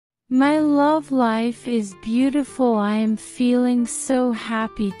My love life is beautiful. I am feeling so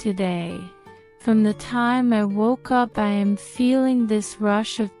happy today. From the time I woke up, I am feeling this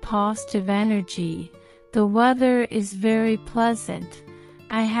rush of positive energy. The weather is very pleasant.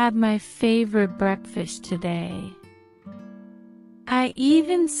 I had my favorite breakfast today. I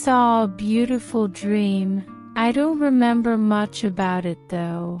even saw a beautiful dream. I don't remember much about it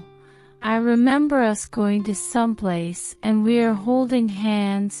though. I remember us going to someplace and we are holding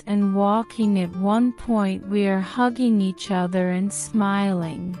hands and walking. At one point we are hugging each other and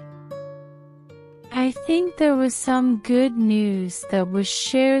smiling. I think there was some good news that was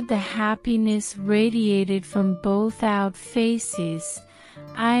shared. The happiness radiated from both our faces.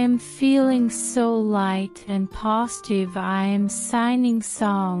 I am feeling so light and positive. I am singing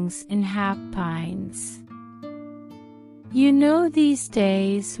songs in Happines. You know, these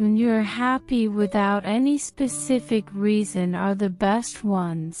days when you're happy without any specific reason are the best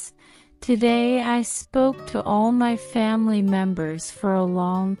ones. Today I spoke to all my family members for a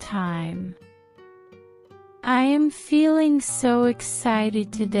long time. I am feeling so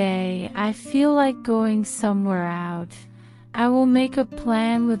excited today. I feel like going somewhere out. I will make a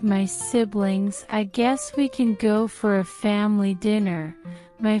plan with my siblings. I guess we can go for a family dinner.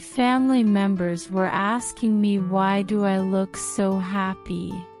 My family members were asking me why do I look so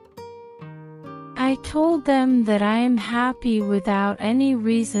happy. I told them that I am happy without any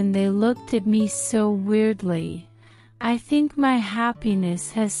reason. They looked at me so weirdly. I think my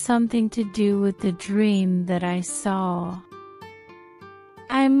happiness has something to do with the dream that I saw.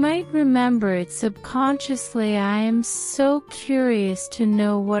 I might remember it subconsciously. I am so curious to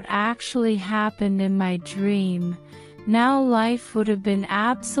know what actually happened in my dream. Now life would have been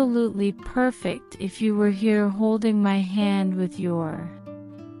absolutely perfect if you were here holding my hand with your.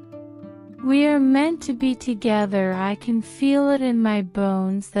 We are meant to be together. I can feel it in my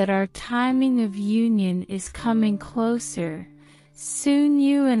bones that our timing of union is coming closer. Soon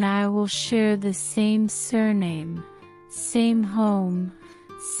you and I will share the same surname, same home,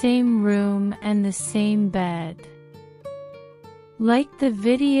 same room and the same bed. Like the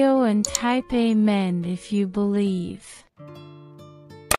video and type amen if you believe.